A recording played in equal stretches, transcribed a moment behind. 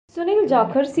Sunil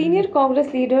Jakhar, senior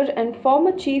Congress leader and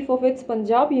former chief of its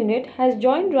Punjab unit, has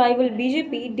joined rival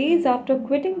BJP days after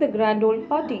quitting the grand old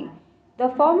party. The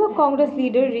former Congress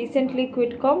leader recently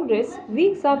quit Congress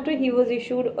weeks after he was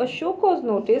issued a show cause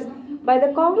notice by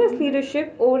the Congress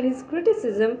leadership over his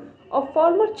criticism of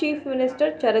former Chief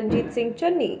Minister Charanjit Singh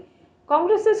Channi.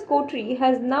 Congress's coterie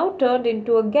has now turned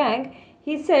into a gang,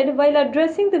 he said while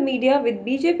addressing the media with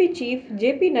BJP chief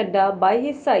JP Nadda by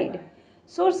his side.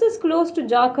 Sources close to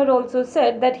Jakhar also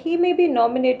said that he may be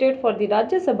nominated for the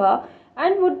Rajya Sabha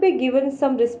and would be given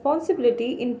some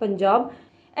responsibility in Punjab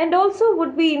and also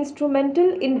would be instrumental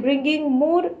in bringing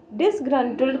more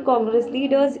disgruntled Congress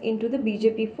leaders into the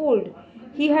BJP fold.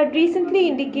 He had recently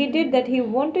indicated that he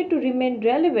wanted to remain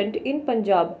relevant in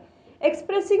Punjab.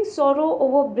 Expressing sorrow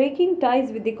over breaking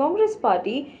ties with the Congress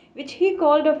party, which he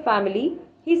called a family,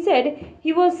 he said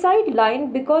he was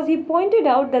sidelined because he pointed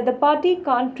out that the party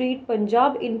can't treat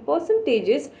Punjab in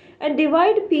percentages and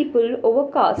divide people over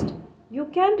caste. You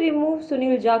can remove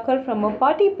Sunil Jakhar from a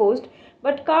party post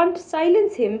but can't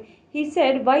silence him, he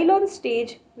said while on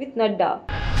stage with Nadda.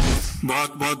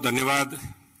 बहुत बहुत धन्यवाद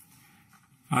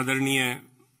आदरणीय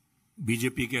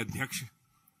BJP के अध्यक्ष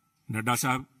नड्डा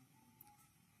साहब,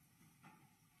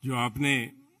 जो आपने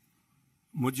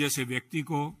मुझ जैसे व्यक्ति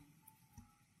को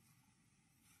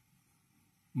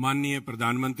माननीय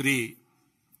प्रधानमंत्री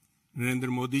नरेंद्र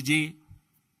मोदी जी,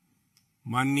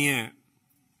 माननीय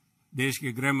देश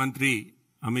के गृह मंत्री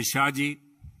अमित शाह जी,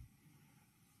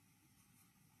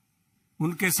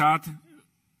 उनके साथ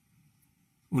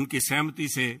उनकी सहमति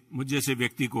से मुझ जैसे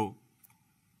व्यक्ति को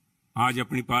आज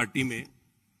अपनी पार्टी में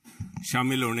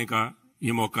शामिल होने का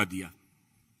ये मौका दिया।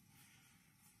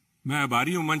 मैं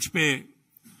आभारी हूं मंच पे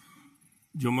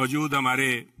जो मौजूद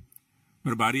हमारे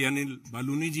प्रभारी अनिल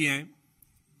बालूनी जी हैं।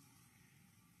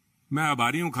 मैं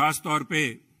आभारी हूं खास तौर पे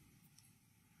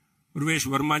प्रवेश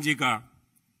वर्मा जी का,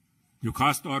 जो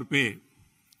खास तौर पे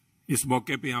इस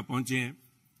मौके पे यहां पहुंचे हैं।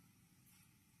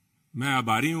 मैं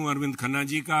आभारी हूं अरविंद खन्ना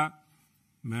जी का,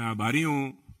 मैं आभारी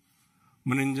हूं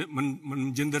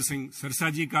मनजिंदर सिंह सरसा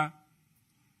जी का,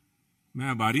 मैं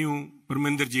आभारी हूं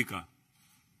परमिंदर जी का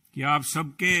कि आप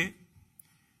सबके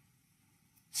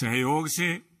सहयोग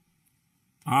से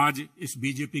आज इस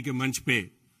बीजेपी के मंच पे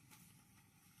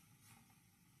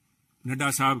नड्डा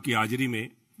साहब की हाजिरी में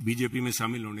बीजेपी में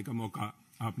शामिल होने का मौका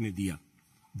आपने दिया।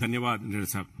 धन्यवाद नड्डा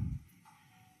साहब।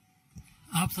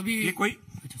 आप सभी ये कोई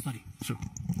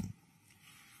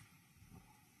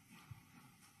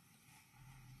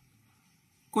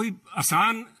कोई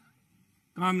आसान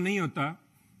काम नहीं होता।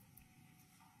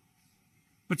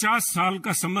 50 साल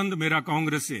का संबंध मेरा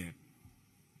कांग्रेस से है।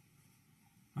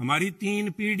 हमारी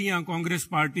 3 पीढ़ियां कांग्रेस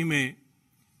पार्टी में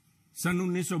सन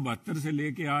 1972 से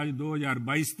लेकर आज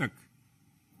 2022 तक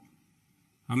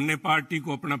हमने पार्टी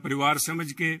को अपना परिवार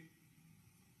समझ के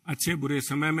अच्छे बुरे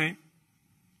समय में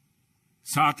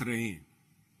साथ रहे हैं।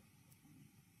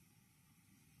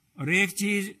 और एक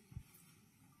चीज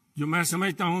जो मैं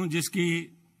समझता हूं, जिसकी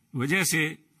वजह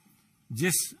से,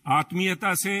 जिस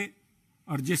आत्मीयता से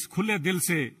और जिस खुले दिल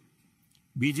से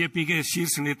बीजेपी के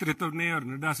शीर्ष नेतृत्व ने और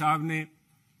नड्डा साहब ने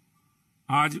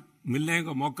आज मिलने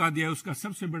का मौका दिया, उसका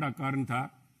सबसे बड़ा कारण था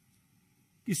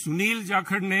कि सुनील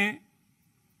जाखड़ ने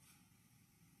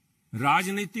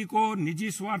राजनीति को निजी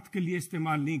स्वार्थ के लिए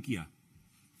इस्तेमाल नहीं किया।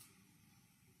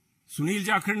 सुनील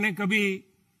जाखड़ ने कभी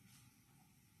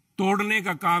तोड़ने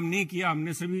का काम नहीं किया।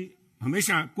 हमने सभी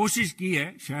हमेशा कोशिश की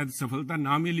है, शायद सफलता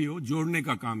ना मिली हो, जोड़ने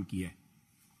का काम किया है।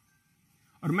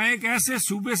 और मैं एक ऐसे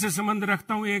सूबे से संबंध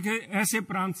रखता हूं, एक ऐसे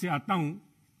प्रांत से आता हूं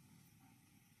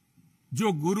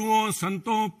जो गुरुओं,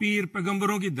 संतों, पीर,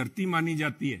 पैगंबरों की धरती मानी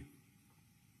जाती है।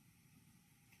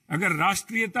 अगर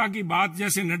राष्ट्रीयता की बात,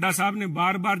 जैसे नड्डा साहब ने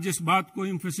बार बार जिस बात को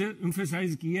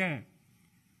एम्फेसाइज किया है,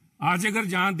 आज अगर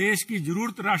जहां देश की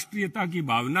जरूरत राष्ट्रीयता की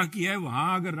भावना की है,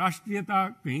 वहां अगर राष्ट्रीयता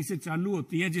कहीं से चालू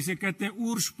होती है, जिसे कहते हैं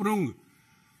उर्स्प्रुंग,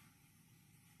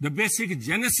 द बेसिक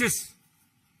जेनेसिस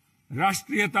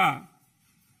राष्ट्रीयता,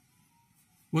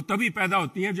 वो तभी पैदा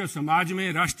होती है जब समाज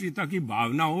में राष्ट्रीयता की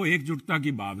भावना हो, एकजुटता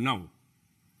की भावना हो।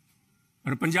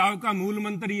 और पंजाब का मूल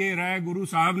मंत्र ये रहा है, गुरु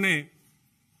साहब ने,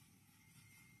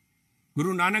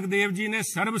 गुरु नानक देव जी ने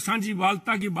सर्व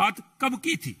साझीवालता की बात कब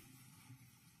की थी?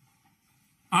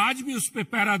 आज भी उस पर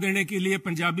पहरा देने के लिए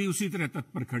पंजाबी उसी तरह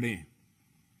तत्पर खड़े हैं।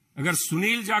 अगर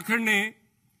सुनील जाखड़ ने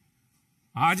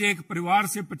आज एक परिवार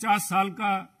से 50 साल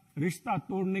का रिश्ता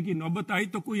तोड़ने की नौबत आई,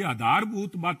 तो कोई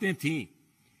आधारभूत बातें थीं,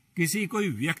 किसी कोई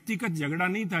व्यक्तिगत झगड़ा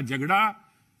नहीं था। झगड़ा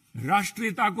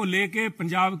राष्ट्रीयता को लेके,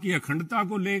 पंजाब की अखंडता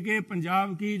को लेके,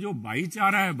 पंजाब की जो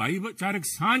भाईचारा है, भाईचारक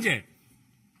सांझ है,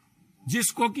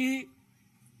 जिसको कि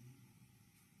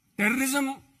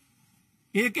टेररिज्म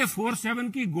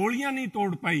AK-47 की गोलियां नहीं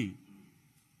तोड़ पाई।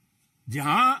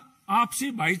 जहां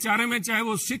आपसी भाईचारे में, चाहे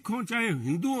वो सिख हो चाहे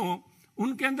हिंदू हो,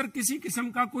 उनके अंदर किसी किस्म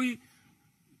का कोई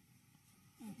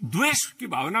द्वेष की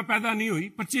भावना पैदा नहीं हुई।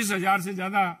 25,000 से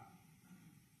ज्यादा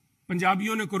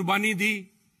पंजाबियों ने कुर्बानी दी।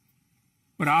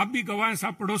 पर आप भी गवाह हैं,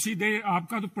 साहब पड़ोसी दे,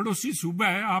 आपका तो पड़ोसी सूबा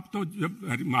है, आप तो जब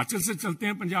हिमाचल से चलते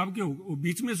हैं, पंजाब के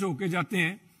बीच में से होके जाते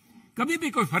हैं, कभी भी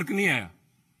कोई फर्क नहीं आया,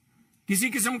 किसी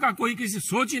किस्म का कोई किसी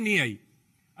सोच ही नहीं आई।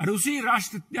 और उसी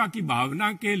राष्ट्रीयता की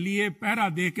भावना के लिए पहरा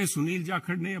दे के सुनील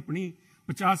जाखड़ ने अपनी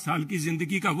 50 साल की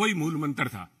जिंदगी का वही मूल मंत्र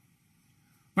था।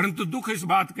 परंतु दुख इस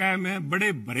बात का है, मैं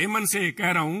बड़े भरे मन से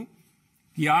कह रहा हूं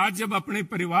कि आज जब अपने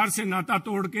परिवार से नाता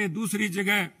तोड़ के दूसरी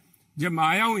जगह जब मैं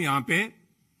आया हूं यहां पे,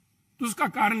 तो उसका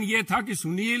कारण यह था कि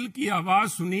सुनील की आवाज,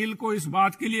 सुनील को इस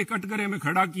बात के लिए कटघरे में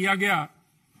खड़ा किया गया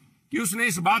कि उसने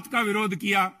इस बात का विरोध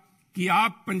किया कि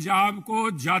आप पंजाब को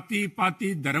जाति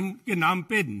पाति धर्म के नाम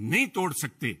पे नहीं तोड़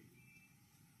सकते,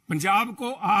 पंजाब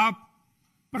को आप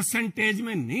परसेंटेज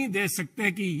में नहीं दे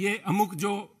सकते कि ये अमुक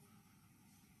जो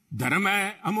धर्म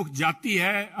है, अमुक जाति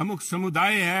है, अमुक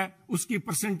समुदाय है, उसकी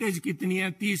परसेंटेज कितनी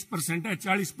है, 30% है,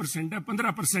 40% है,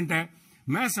 15% है।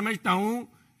 मैं समझता हूं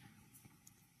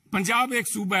पंजाब एक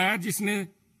सूबा है जिसने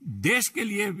देश के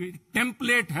लिए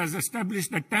template has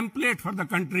established a template for the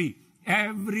country.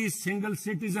 Every single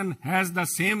citizen has the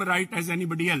same right as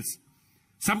anybody else.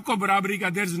 सबको बराबरी का,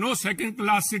 there is no second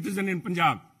class citizen in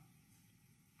Punjab.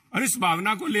 और इस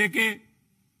भावना को लेके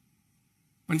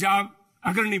पंजाब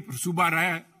अग्रणी सूबा रहा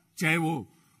है, चाहे वो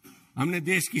हमने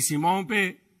देश की सीमाओं पे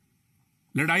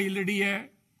लड़ाई लड़ी है,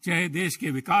 चाहे देश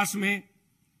के विकास में,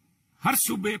 हर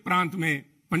सूबे प्रांत में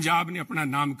पंजाब ने अपना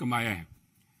नाम कमाया है।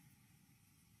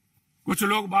 कुछ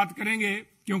लोग बात करेंगे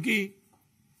क्योंकि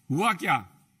हुआ क्या,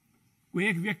 कोई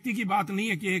एक व्यक्ति की बात नहीं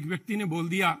है कि एक व्यक्ति ने बोल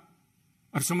दिया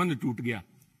और संबंध टूट गया।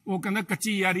 वो कहना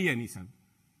कच्ची यारी है, नहीं साहब,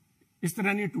 इस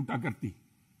तरह नहीं टूटा करती।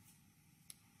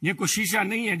 ये कोई शीशा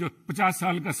नहीं है जो 50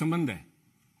 साल का संबंध है।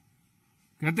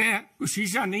 कहते हैं कोई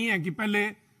शीशा नहीं है कि पहले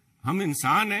हम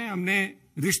इंसान हैं, हमने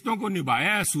रिश्तों को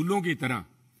निभाया है असूलों की तरह,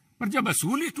 पर जब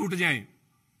असूल ही टूट जाएं,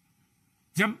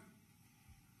 जब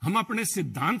हम अपने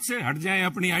सिद्धांत से हट जाएं,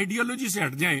 अपनी आइडियोलॉजी से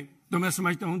हट जाएं, तो मैं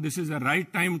समझता हूं this is a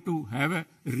right time to have a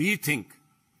rethink.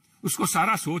 उसको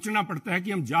सारा सोचना पड़ता है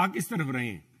कि हम जा किस तरफ रहे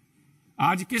हैं,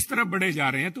 आज किस तरफ बढ़े जा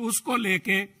रहे हैं। तो उसको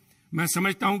लेके मैं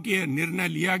समझता हूं कि निर्णय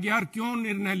लिया गया। और क्यों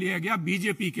निर्णय लिया गया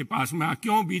बीजेपी के पास, मैं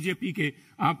क्यों बीजेपी के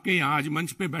आपके यहां आज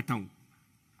मंच पे बैठा हूं।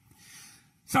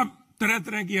 सब तरह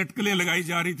तरह की अटकलें लगाई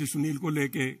जा रही थी सुनील को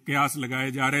लेके, कयास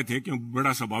लगाए जा रहे थे, क्यों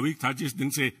बड़ा स्वाभाविक था। जिस दिन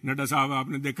से नड्डा साहब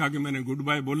आपने देखा कि मैंने गुड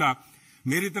बाय बोला,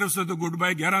 मेरी तरफ से तो गुड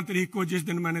बाय 11 तारीख को, जिस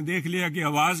दिन मैंने देख लिया कि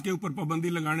आवाज के ऊपर पाबंदी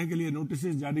लगाने के लिए नोटिस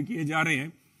जारी किए जा रहे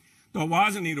हैं, तो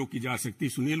आवाज नहीं रोकी जा सकती।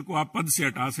 सुनील को आप पद से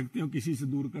हटा सकते हो, किसी से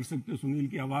दूर कर सकते हो, सुनील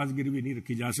की आवाज गिरवी नहीं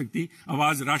रखी जा सकती।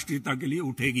 आवाज राष्ट्रीयता के लिए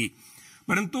उठेगी।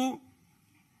 परंतु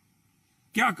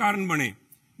क्या कारण बने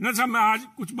ना साहब, मैं आज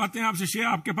कुछ बातें आपसे शेयर,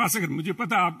 आपके पास अगर मुझे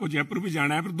पता आपको जयपुर भी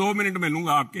जाना है, पर 2 मिनट में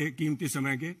लूंगा आपके कीमती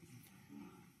समय के।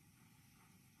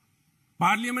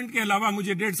 पार्लियामेंट के अलावा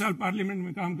मुझे 1.5 साल पार्लियामेंट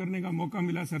में काम करने का मौका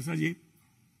मिला सरसा जी,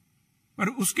 पर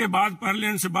उसके बाद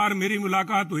पार्लियामेंट से बाहर मेरी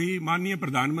मुलाकात हुई माननीय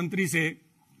प्रधानमंत्री से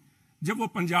जब वो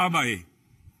पंजाब आए।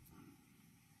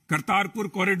 करतारपुर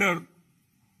कॉरिडोर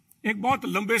एक बहुत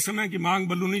लंबे समय की मांग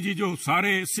बलूनी जी, जो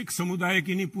सारे सिख समुदाय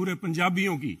की नहीं, पूरे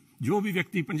पंजाबियों की, जो भी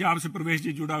व्यक्ति पंजाब से प्रवेश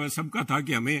जी जुड़ा हुआ सबका था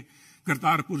कि हमें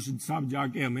करतारपुर साहब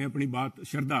जाके हमें अपनी बात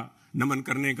श्रद्धा नमन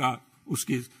करने का,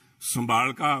 उसकी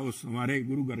संभाल का, उस हमारे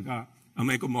गुरु घर का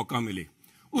हमें को मौका मिले।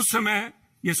 उस समय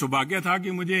यह सौभाग्य था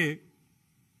कि मुझे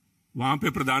वहां पे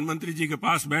प्रधानमंत्री जी के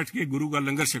पास बैठ के गुरु का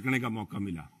लंगर छकने का मौका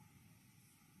मिला,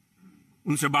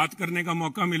 उनसे बात करने का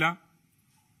मौका मिला,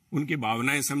 उनकी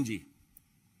भावनाएं समझी।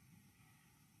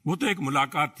 वो तो एक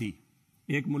मुलाकात थी,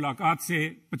 एक मुलाकात से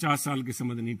 50 साल के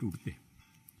संबंध नहीं टूटते।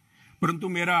 परंतु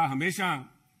मेरा हमेशा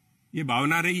ये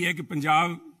भावना रही है कि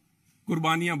पंजाब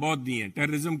कुर्बानियां बहुत दी हैं,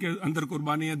 टेररिज्म के अंदर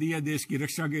कुर्बानियां दी है देश की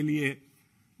रक्षा के लिए।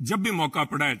 जब भी मौका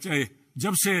पड़ा है, चाहे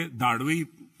जब से धाड़वी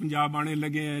पंजाब आने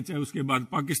लगे हैं, चाहे उसके बाद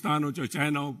पाकिस्तान हो, चाहे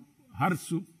चाइना हो, हर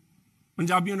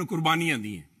पंजाबियों ने कुर्बानियां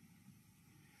दी हैं।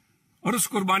 और उस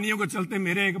कुर्बानियों को चलते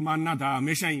मेरे एक मानना था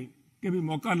हमेशा ही कि भी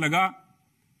मौका लगा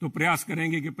तो प्रयास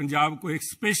करेंगे कि पंजाब को एक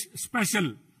स्पेशल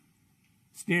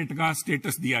स्टेट का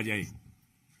स्टेटस दिया जाए।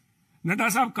 नड्डा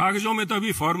साहब, कागजों में तो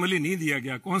अभी फॉर्मली नहीं दिया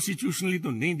गया, कॉन्स्टिट्यूशनली तो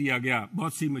नहीं दिया गया,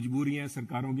 बहुत सी मजबूरियां,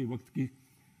 सरकारों की वक्त की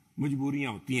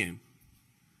मजबूरियां होती हैं।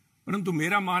 परंतु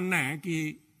मेरा मानना है कि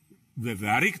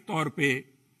व्यवहारिक तौर पे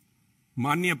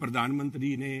माननीय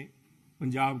प्रधानमंत्री ने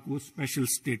पंजाब को स्पेशल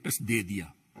स्टेटस दे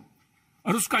दिया।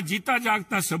 और उसका जीता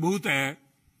जागता सबूत है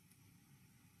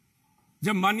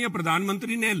जब माननीय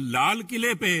प्रधानमंत्री ने लाल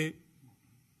किले पे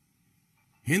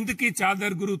हिंद की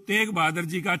चादर गुरु तेग बहादुर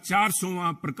जी का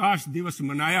 400वां प्रकाश दिवस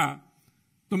मनाया,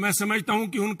 तो मैं समझता हूं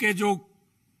कि उनके जो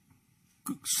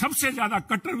सबसे ज्यादा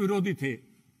कट्टर विरोधी थे,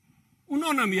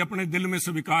 उन्होंने भी अपने दिल में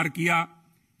स्वीकार किया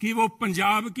कि वो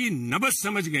पंजाब की नब्ज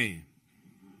समझ गए हैं।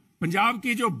 पंजाब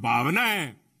की जो भावना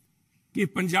है कि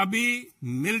पंजाबी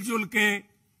मिलजुल के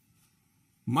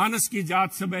मानस की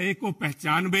जात सब एक को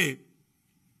पहचानबे,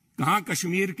 कहां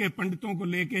कश्मीर के पंडितों को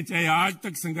लेके चाहे आज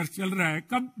तक संघर्ष चल रहा है,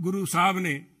 कब गुरु साहब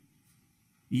ने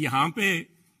यहां पे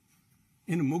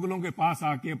इन मुगलों के पास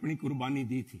आके अपनी कुर्बानी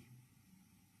दी थी।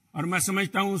 और मैं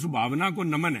समझता हूं उस भावना को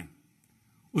नमन है।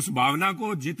 उस भावना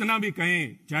को जितना भी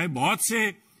कहें, चाहे बहुत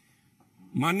से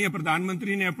माननीय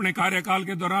प्रधानमंत्री ने अपने कार्यकाल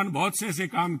के दौरान बहुत से ऐसे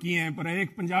काम किए हैं, पर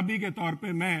एक पंजाबी के तौर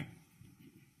पे मैं,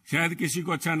 शायद किसी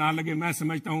को अच्छा ना लगे, मैं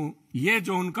समझता हूं ये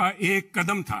जो उनका एक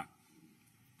कदम था,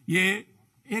 ये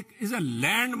एक इज अ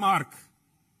लैंडमार्क।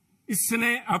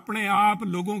 इसने अपने आप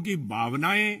लोगों की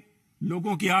भावनाएं,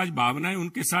 लोगों की आज भावनाएं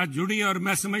उनके साथ जुड़ी। और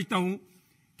मैं समझता हूं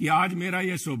कि आज मेरा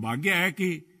यह सौभाग्य है कि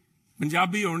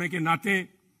पंजाबी होने के नाते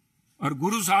और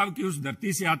गुरु साहब की उस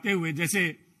धरती से आते हुए, जैसे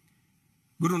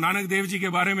गुरु नानक देव जी के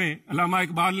बारे में अल्लामा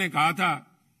इकबाल ने कहा था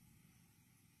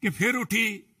कि फिर उठी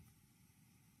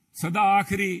सदा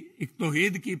आखिरी एक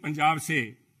तौहीद की पंजाब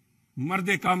से,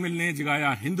 मर्दे कामिल ने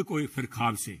जगाया हिंद को फिर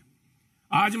ख्वाब से।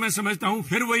 आज मैं समझता हूं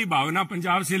फिर वही भावना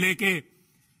पंजाब से लेके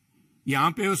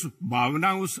यहां पे उस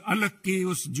भावना, उस अलग की,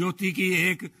 उस ज्योति की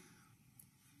एक,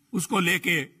 उसको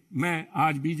लेके मैं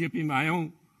आज बीजेपी में आया हूं।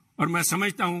 और मैं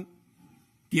समझता हूं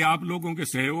कि आप लोगों के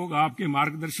सहयोग, आपके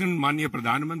मार्गदर्शन, माननीय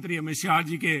प्रधानमंत्री अमित शाह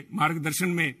जी के मार्गदर्शन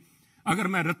में अगर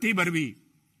मैं रत्ती भर भी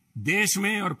देश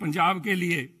में और पंजाब के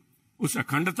लिए उस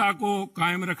अखंडता को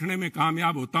कायम रखने में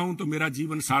कामयाब होता हूं तो मेरा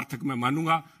जीवन सार्थक मैं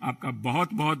मानूंगा। आपका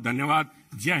बहुत बहुत धन्यवाद।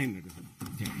 जय हिंद,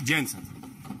 जय हिंद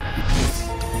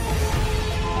साहब।